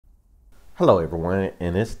Hello everyone,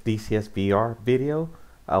 in this DCS VR video,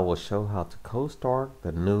 I will show how to cold start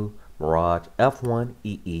the new Mirage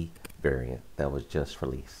F1EE variant that was just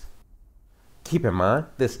released. Keep in mind,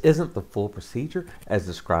 this isn't the full procedure as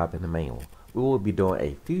described in the manual. We will be doing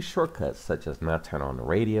a few shortcuts such as not turn on the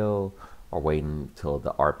radio or waiting until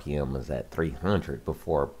the RPM is at 300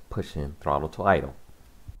 before pushing throttle to idle.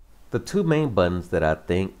 The two main buttons that I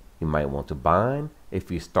think you might want to bind if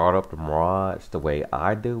you start up the Mirage the way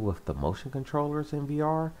I do with the motion controllers in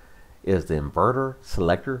VR is the inverter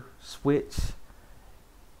selector switch,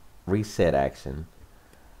 reset action,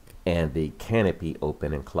 and the canopy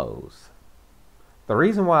open and close. The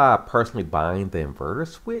reason why I personally bind the inverter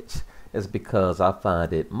switch is because I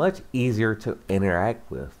find it much easier to interact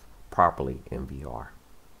with properly in VR.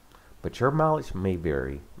 But your mileage may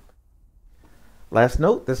vary. Last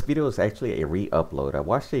note, this video is actually a re-upload. I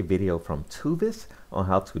watched a video from Tuvis on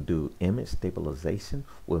how to do image stabilization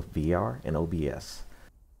with VR and OBS.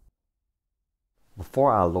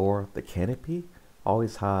 Before I lower the canopy,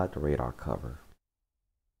 always hide the radar cover.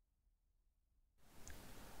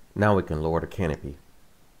 Now we can lower the canopy.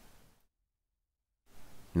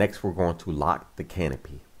 Next we're going to lock the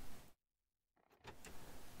canopy.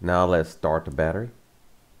 Now let's start the battery.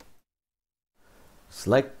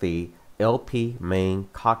 Select the LP main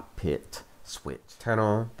cockpit switch. Turn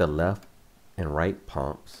on the left and right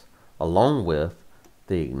pumps along with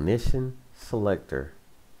the ignition selector.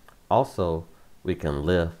 Also, we can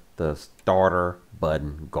lift the starter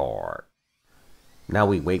button guard. Now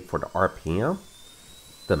we wait for the RPM.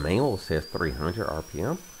 The manual says 300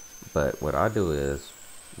 RPM, but what I do is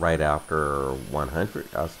right after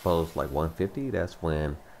 100, I suppose like 150, that's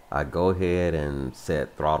when I go ahead and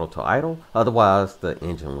set throttle to idle. Otherwise, the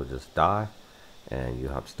engine will just die and you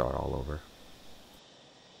have to start all over.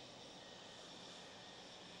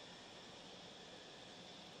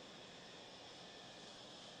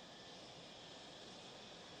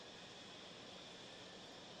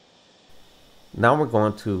 Now we're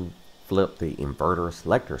going to flip the inverter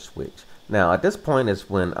selector switch. Now at this point is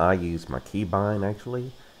when I use my keybind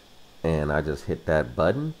actually, and I just hit that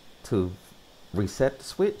button to reset the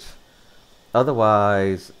switch.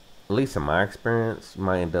 Otherwise, at least in my experience, you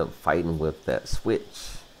might end up fighting with that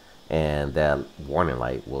switch and that warning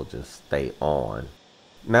light will just stay on.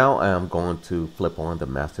 Now I'm going to flip on the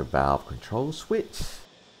master valve control switch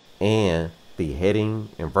and the heading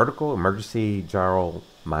and vertical emergency gyro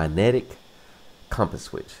magnetic compass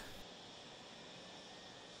switch.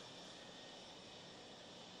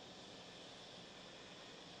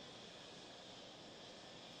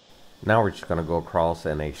 Now we're just going to go across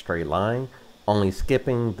in a straight line, only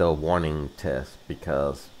skipping the warning test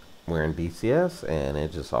because we're in DCS and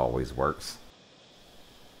it just always works.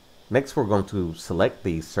 Next we're going to select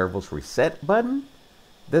the servo's reset button.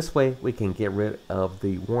 This way we can get rid of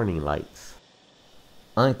the warning lights.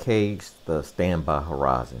 Uncage the standby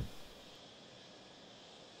horizon.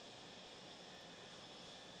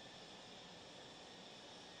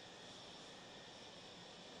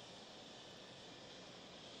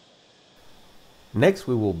 Next,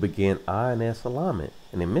 we will begin INS alignment.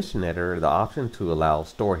 In the mission editor, the option to allow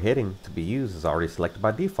store heading to be used is already selected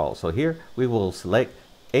by default. So here we will select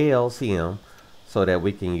ALCM so that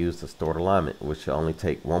we can use the stored alignment, which will only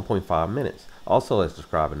take 1.5 minutes. Also, as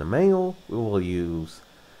described in the manual, we will use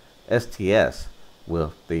STS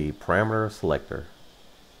with the parameter selector.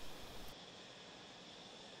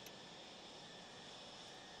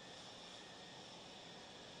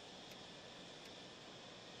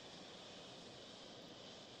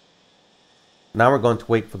 Now we're going to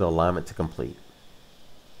wait for the alignment to complete.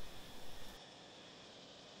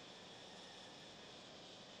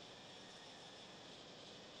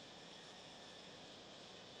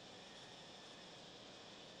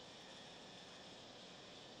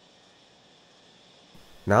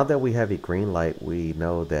 Now that we have a green light, we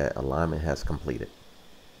know that alignment has completed.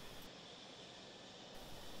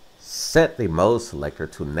 Set the mode selector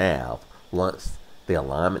to nav once the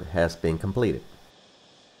alignment has been completed.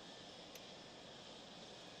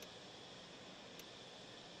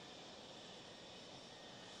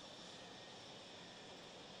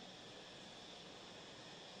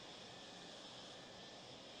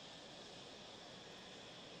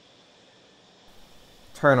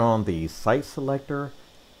 Turn on the sight selector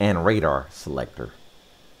and radar selector.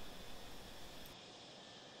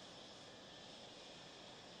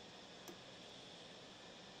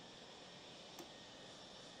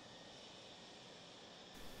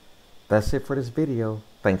 That's it for this video.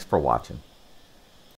 Thanks for watching.